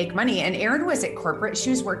going to make money. And Erin was at corporate. She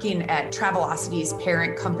was working at Travelocity's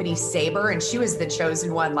parent company, Sabre, and she was the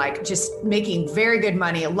chosen one, just making very good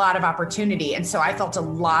money, a lot of opportunity. And so I felt a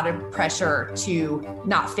lot of pressure to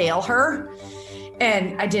not fail her.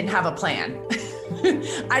 And I didn't have a plan.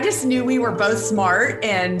 I just knew we were both smart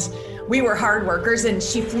and we were hard workers, and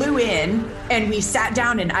she flew in and we sat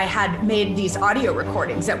down and I had made these audio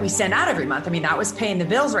recordings that we sent out every month. I mean, that was paying the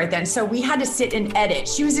bills right then. So we had to sit and edit.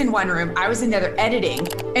 She was in one room, I was in the other editing,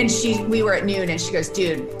 and we were at noon and she goes,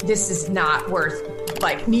 dude, this is not worth,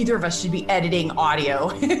 neither of us should be editing audio.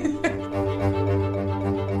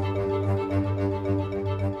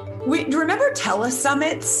 Remember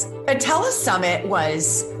telesummits? A telesummit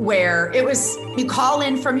was where you call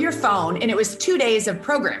in from your phone and it was 2 days of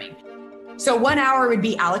programming. So 1 hour would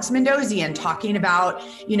be Alex Mondosian talking about,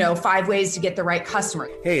 5 ways to get the right customer.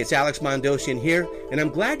 Hey, it's Alex Mondosian here, and I'm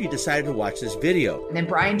glad you decided to watch this video. And then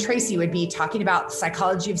Brian Tracy would be talking about the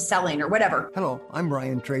psychology of selling or whatever. Hello, I'm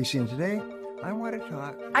Brian Tracy, and today I want to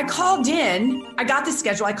talk. I called in, I got the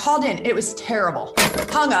schedule, I called in, it was terrible.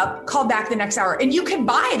 Hung up, called back the next hour, and you could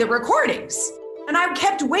buy the recordings. And I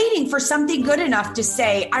kept waiting for something good enough to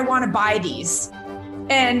say, I want to buy these.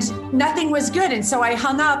 And nothing was good. And so I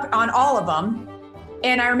hung up on all of them.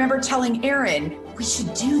 And I remember telling Erin, we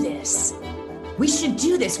should do this. We should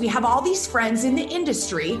do this. We have all these friends in the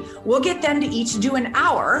industry. We'll get them to each do an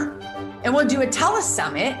hour and we'll do a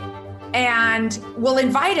telesummit and we'll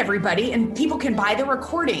invite everybody and people can buy the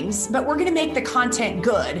recordings, but we're going to make the content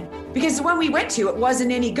good. Because when we went to, it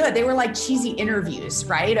wasn't any good. They were like cheesy interviews,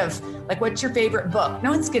 right? Of what's your favorite book? No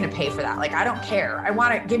one's going to pay for that. I don't care. I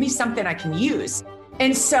want to give me something I can use.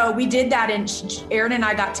 And so we did that, and Erin and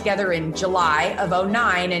I got together in July of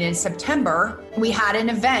 2009, and in September, we had an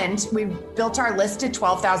event. We built our list to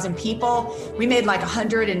 12,000 people. We made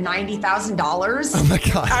 $190,000. Oh my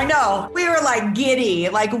God. I know. We were giddy.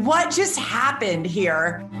 What just happened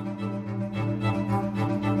here?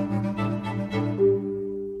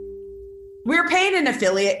 We were paying an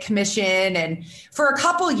affiliate commission, and for a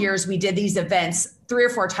couple years, we did these events 3 or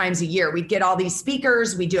 4 times a year. We'd get all these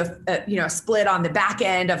speakers. We'd do a split on the back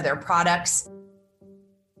end of their products.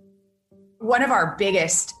 One of our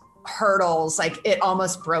biggest hurdles, it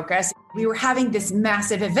almost broke us. We were having this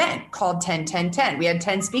massive event called 10-10-10. We had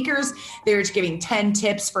 10 speakers. They were giving 10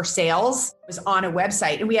 tips for sales. It was on a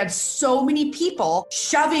website. And we had so many people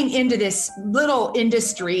shoving into this little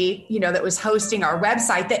industry, that was hosting our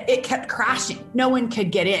website that it kept crashing. No one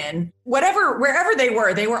could get in. wherever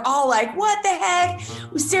they were all like, what the heck?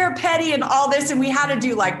 Sarah Petty and all this. And we had to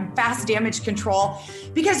do like fast damage control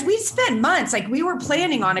because we spent months, like we were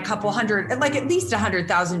planning on at least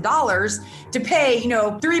 $100,000 to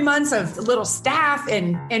pay, 3 months of little staff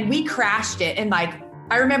and we crashed it. And like,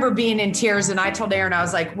 I remember being in tears and I told Aaron, I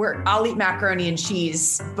was like, I'll eat macaroni and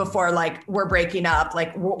cheese before like we're breaking up.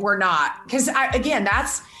 Like we're not. Cause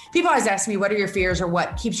people always ask me, what are your fears or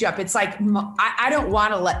what keeps you up? It's like, I don't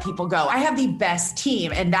want to let people go. I have the best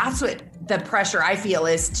team. And that's what the pressure I feel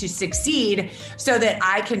is to succeed so that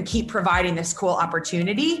I can keep providing this cool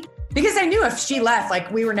opportunity. Because I knew if she left, like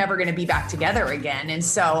we were never going to be back together again. And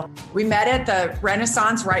so we met at the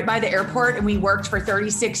Renaissance right by the airport and we worked for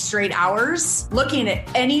 36 straight hours looking at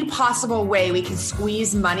any possible way we could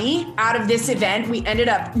squeeze money out of this event. We ended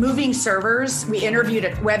up moving servers. We interviewed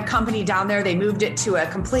a web company down there. They moved it to a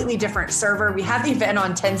completely different server. We had the event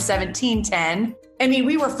on 10/17/10. I mean,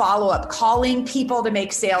 we were follow-up calling people to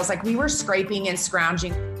make sales. Like we were scraping and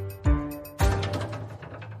scrounging.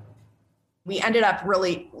 We ended up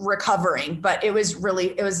really recovering, but it was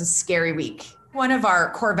a scary week. One of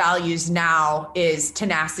our core values now is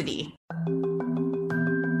tenacity.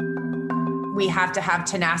 We have to have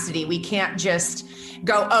tenacity. We can't just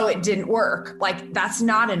go, oh, it didn't work. Like that's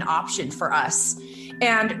not an option for us.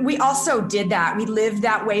 And we also did that. We lived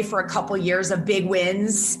that way for a couple years of big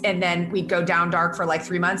wins. And then we'd go down dark for like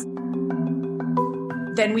 3 months.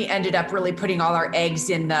 Then we ended up really putting all our eggs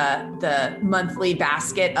in the monthly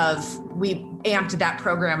basket we amped that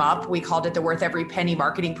program up. We called it the Worth Every Penny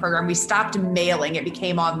marketing program. We stopped mailing. It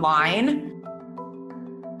became online.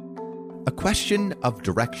 A question of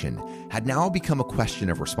direction had now become a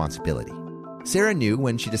question of responsibility. Sarah knew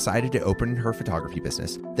when she decided to open her photography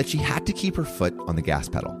business that she had to keep her foot on the gas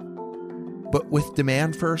pedal. But with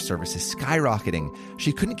demand for her services skyrocketing,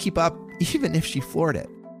 she couldn't keep up even if she floored it.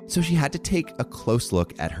 So she had to take a close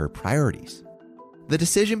look at her priorities. The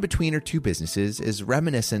decision between her two businesses is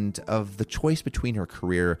reminiscent of the choice between her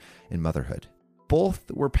career and motherhood. Both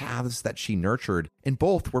were paths that she nurtured, and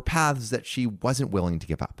both were paths that she wasn't willing to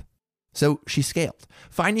give up. So she scaled,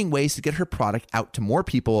 finding ways to get her product out to more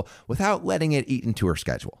people without letting it eat into her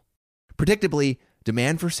schedule. Predictably,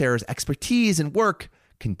 demand for Sarah's expertise and work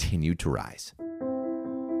continued to rise.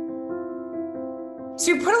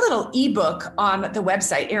 So we put a little ebook on the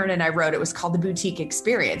website Aaron and I wrote. It was called The Boutique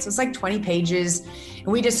Experience. It was like 20 pages. And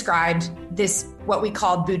we described this, what we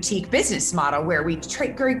called boutique business model, where we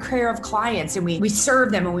take great care of clients and we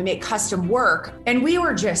serve them and we make custom work. And we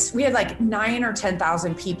had like 9,000 or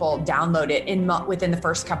 10,000 people download it within the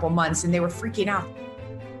first couple months, and they were freaking out.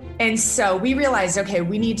 And so we realized, okay,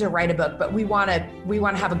 we need to write a book, but we want to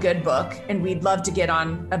have a good book, and we'd love to get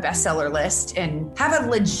on a bestseller list and have a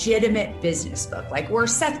legitimate business book. Like we're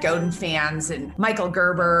Seth Godin fans and Michael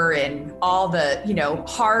Gerber and all the,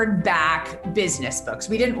 hardback business books.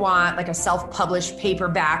 We didn't want like a self-published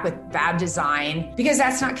paperback with bad design because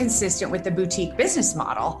that's not consistent with the boutique business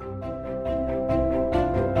model.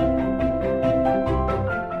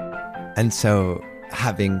 And so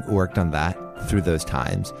having worked on that through those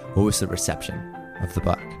times, what was the reception of the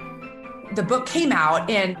book? The book came out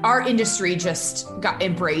and our industry just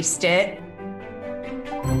embraced it.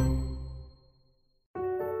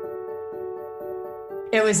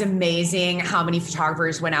 It was amazing how many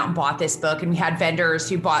photographers went out and bought this book. And we had vendors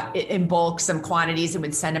who bought it in bulk, some quantities, and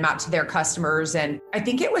would send them out to their customers. And I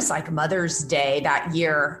think it was like Mother's Day that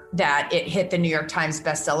year that it hit the New York Times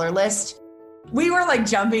bestseller list. We were like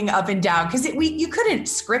jumping up and down because you couldn't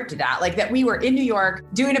script that, like that we were in New York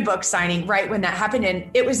doing a book signing right when that happened. And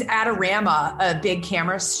it was at Adorama, a big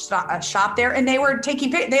camera shop there. And they were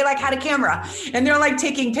they like had a camera and they're like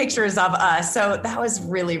taking pictures of us. So that was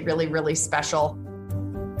really, really, really special.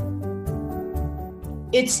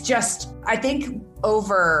 It's just, I think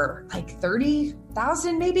over like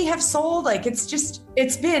 30,000 maybe have sold. Like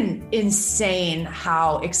it's been insane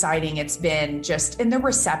how exciting it's been just in the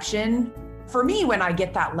reception. For me, when I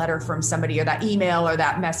get that letter from somebody or that email or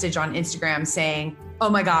that message on Instagram saying, oh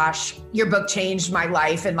my gosh, your book changed my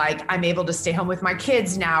life and like I'm able to stay home with my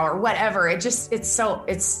kids now or whatever, it's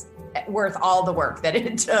worth all the work that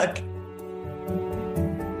it took.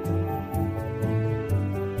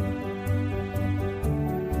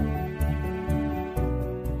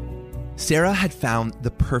 Sarah had found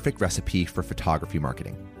the perfect recipe for photography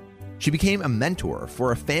marketing. She became a mentor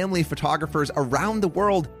for a family of photographers around the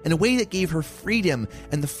world in a way that gave her freedom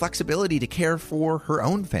and the flexibility to care for her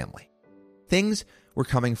own family. Things were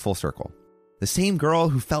coming full circle. The same girl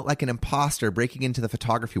who felt like an imposter breaking into the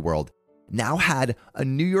photography world now had a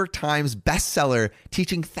New York Times bestseller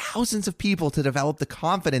teaching thousands of people to develop the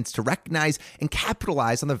confidence to recognize and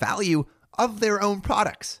capitalize on the value of their own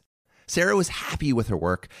products. Sarah was happy with her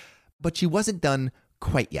work, but she wasn't done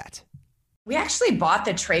quite yet. We actually bought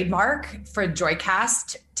the trademark for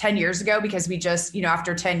Joycast 10 years ago because we just,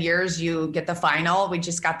 after 10 years, you get the final. We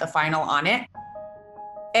just got the final on it.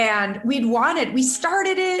 And we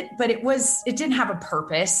started it, but it didn't have a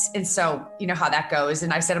purpose. And so, you know how that goes.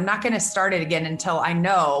 And I said, I'm not going to start it again until I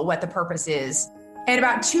know what the purpose is. And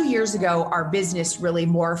about 2 years ago, our business really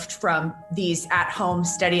morphed from these at-home,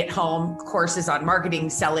 study-at-home courses on marketing,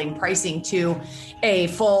 selling, pricing to a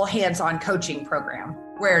full hands-on coaching program,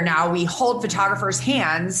 where now we hold photographers'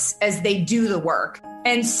 hands as they do the work.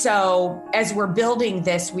 And so as we're building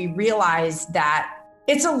this, we realized that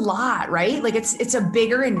it's a lot, right? Like it's a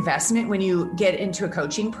bigger investment when you get into a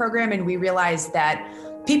coaching program. And we realized that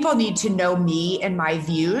people need to know me and my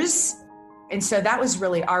views. And so that was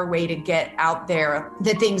really our way to get out there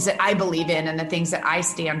the things that I believe in and the things that I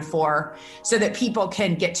stand for so that people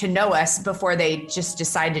can get to know us before they just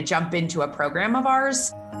decide to jump into a program of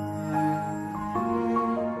ours.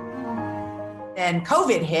 Then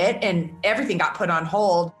COVID hit and everything got put on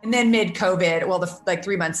hold. And then mid-COVID,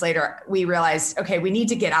 3 months later, we realized, okay, we need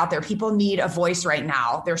to get out there. People need a voice right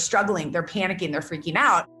now. They're struggling, they're panicking, they're freaking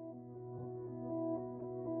out.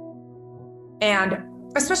 And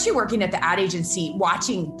especially working at the ad agency,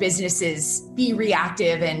 watching businesses be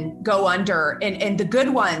reactive and go under, and the good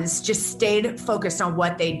ones just stayed focused on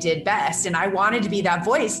what they did best. And I wanted to be that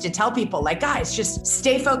voice to tell people, like, guys, just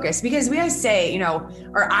stay focused, because we always say,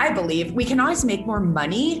 or I believe we can always make more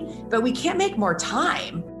money, but we can't make more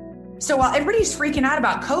time. So while everybody's freaking out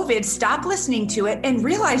about COVID, stop listening to it and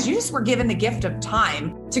realize you just were given the gift of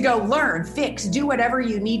time to go learn, fix, do whatever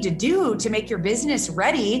you need to do to make your business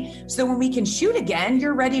ready. So when we can shoot again,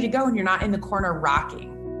 you're ready to go and you're not in the corner rocking.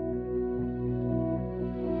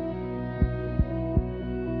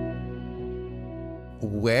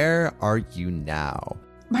 Where are you now?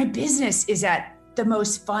 My business is at the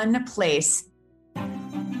most fun place.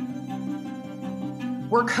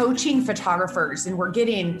 We're coaching photographers and we're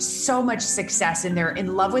getting so much success, and they're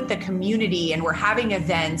in love with the community, and we're having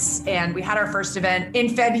events. And we had our first event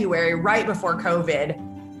in February, right before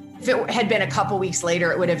COVID. If it had been a couple weeks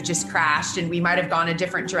later, it would have just crashed and we might have gone a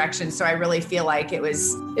different direction. So I really feel like it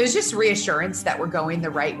was just reassurance that we're going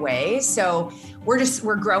the right way. So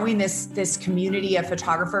we're growing this community of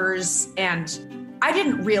photographers. And I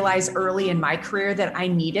didn't realize early in my career that I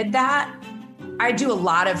needed that. I do a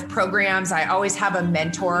lot of programs. I always have a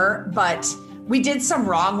mentor, but we did some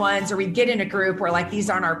wrong ones, or we'd get in a group where like, these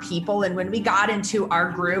aren't our people. And when we got into our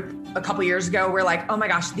group a couple years ago, we're like, oh my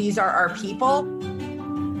gosh, these are our people.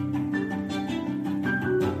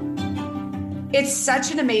 It's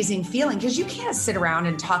such an amazing feeling because you can't sit around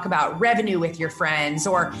and talk about revenue with your friends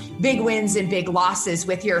or big wins and big losses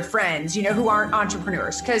with your friends, who aren't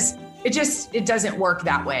entrepreneurs, because it doesn't work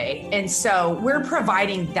that way. And so we're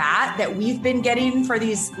providing that we've been getting for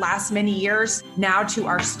these last many years now to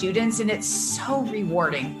our students. And it's so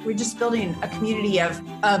rewarding. We're just building a community of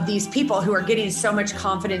these people who are getting so much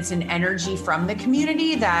confidence and energy from the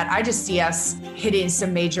community that I just see us hitting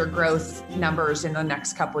some major growth numbers in the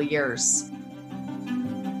next couple of years.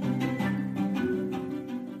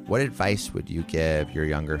 What advice would you give your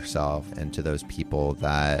younger self and to those people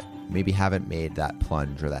that maybe haven't made that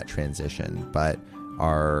plunge or that transition, but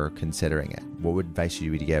are considering it? What advice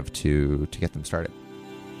would you give to get them started?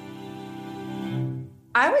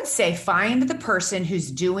 I would say find the person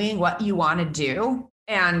who's doing what you want to do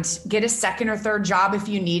and get a second or third job if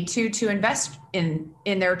you need to invest in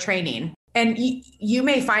their training. And you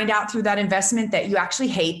may find out through that investment that you actually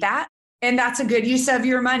hate that. And that's a good use of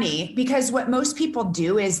your money, because what most people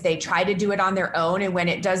do is they try to do it on their own. And when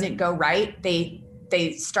it doesn't go right, they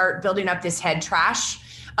start building up this head trash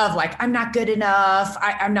of like, I'm not good enough.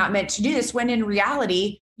 I'm not meant to do this. When in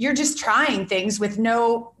reality, you're just trying things with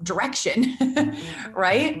no direction,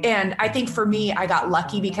 right? And I think for me, I got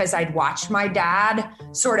lucky because I'd watched my dad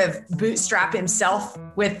sort of bootstrap himself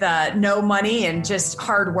with no money and just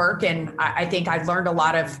hard work. And I think I've learned a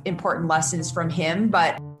lot of important lessons from him.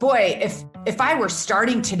 But boy, if I were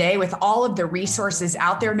starting today with all of the resources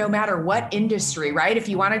out there, no matter what industry, right? If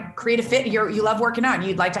you want to create you love working out and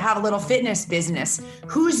you'd like to have a little fitness business,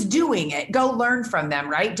 who's doing it? Go learn from them,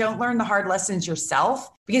 right? Don't learn the hard lessons yourself,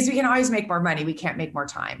 because we can always make more money. We can't make more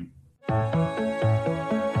time.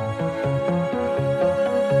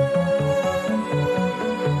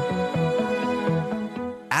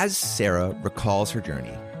 As Sarah recalls her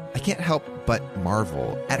journey, I can't help but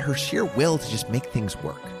marvel at her sheer will to just make things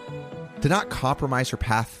work. to not compromise her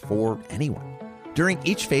path for anyone. During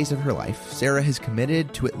each phase of her life, Sarah has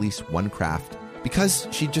committed to at least one craft because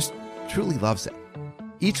she just truly loves it.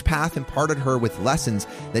 Each path imparted her with lessons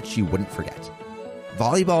that she wouldn't forget.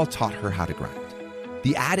 Volleyball taught her how to grind.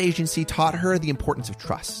 The ad agency taught her the importance of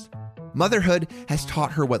trust. Motherhood has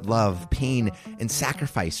taught her what love, pain, and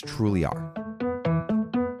sacrifice truly are.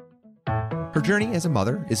 Her journey as a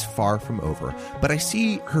mother is far from over, but I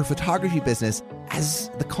see her photography business as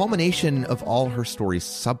the culmination of all her story's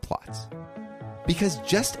subplots. Because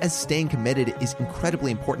just as staying committed is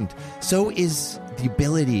incredibly important, so is the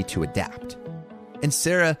ability to adapt. And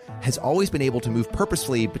Sarah has always been able to move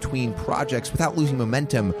purposefully between projects without losing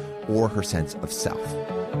momentum or her sense of self.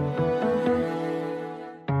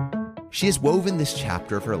 She has woven this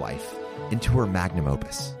chapter of her life into her magnum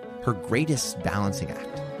opus, her greatest balancing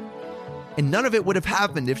act. And none of it would have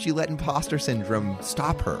happened if she let imposter syndrome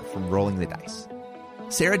stop her from rolling the dice.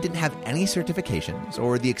 Sarah didn't have any certifications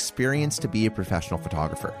or the experience to be a professional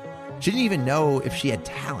photographer. She didn't even know if she had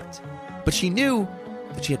talent, but she knew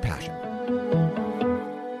that she had passion.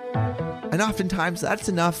 And oftentimes that's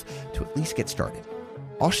enough to at least get started.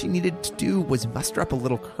 All she needed to do was muster up a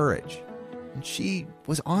little courage, and she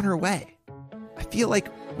was on her way. I feel like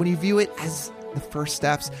when you view it as the first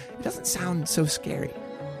steps, it doesn't sound so scary.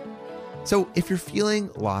 So if you're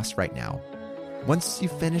feeling lost right now, once you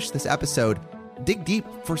finish this episode, dig deep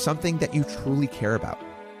for something that you truly care about.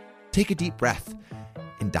 Take a deep breath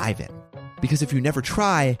and dive in. Because if you never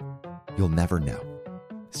try, you'll never know.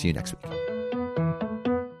 See you next week.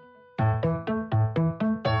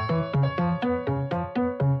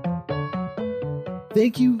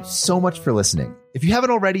 Thank you so much for listening. If you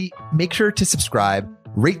haven't already, make sure to subscribe,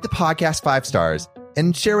 rate the podcast 5 stars,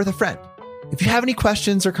 and share with a friend. If you have any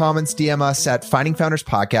questions or comments, DM us at Finding Founders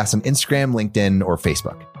Podcast on Instagram, LinkedIn, or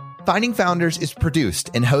Facebook. Finding Founders is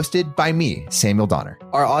produced and hosted by me, Samuel Donner.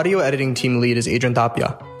 Our audio editing team lead is Adrian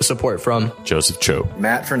Tapia. Support from Joseph Cho,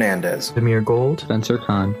 Matt Fernandez, Amir Gold, Spencer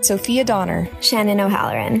Khan, Sophia Donner, Shannon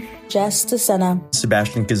O'Halloran, Jess DeSena,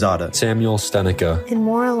 Sebastian Quezada, Samuel Stenica, and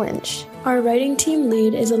Maura Lynch. Our writing team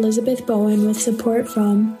lead is Elizabeth Bowen with support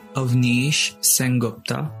from Avnish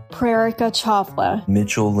Sengupta, Prerika Chawla,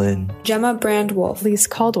 Mitchell Lynn, Gemma Brandwolf, Lise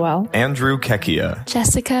Caldwell, Andrew Kekia,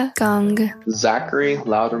 Jessica Gung, Zachary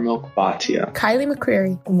Loudermilk Bhatia, Kylie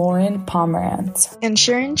McCreary, Lauren Pomerantz, and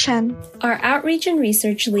Sharon Chen. Our outreach and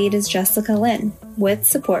research lead is Jessica Lynn, with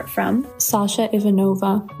support from Sasha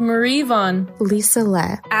Ivanova, Marie Vaughn, Lisa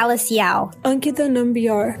Le, Alice Yao, Ankita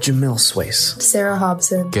Nambiar, Jamil Swayze, Sarah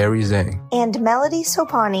Hobson, Gary Zhang, and Melody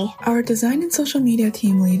Sopani. Our design and social media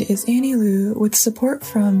team lead is Annie Liu with support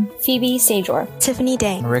from Phoebe Sajor, Tiffany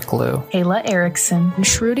Day, Rick Liu, Ayla Erickson,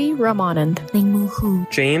 Shruti Ramanand, Ningmu Hu,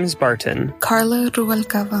 James Barton, Carla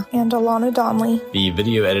Rubalcava, and Alana Donnelly. The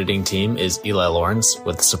video editing team is Eli Lawrence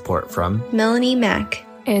with support from Melanie Mack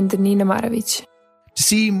and Nina Maravich. To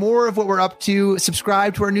see more of what we're up to,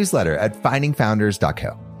 subscribe to our newsletter at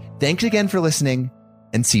findingfounders.co. Thanks again for listening,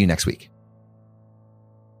 and see you next week.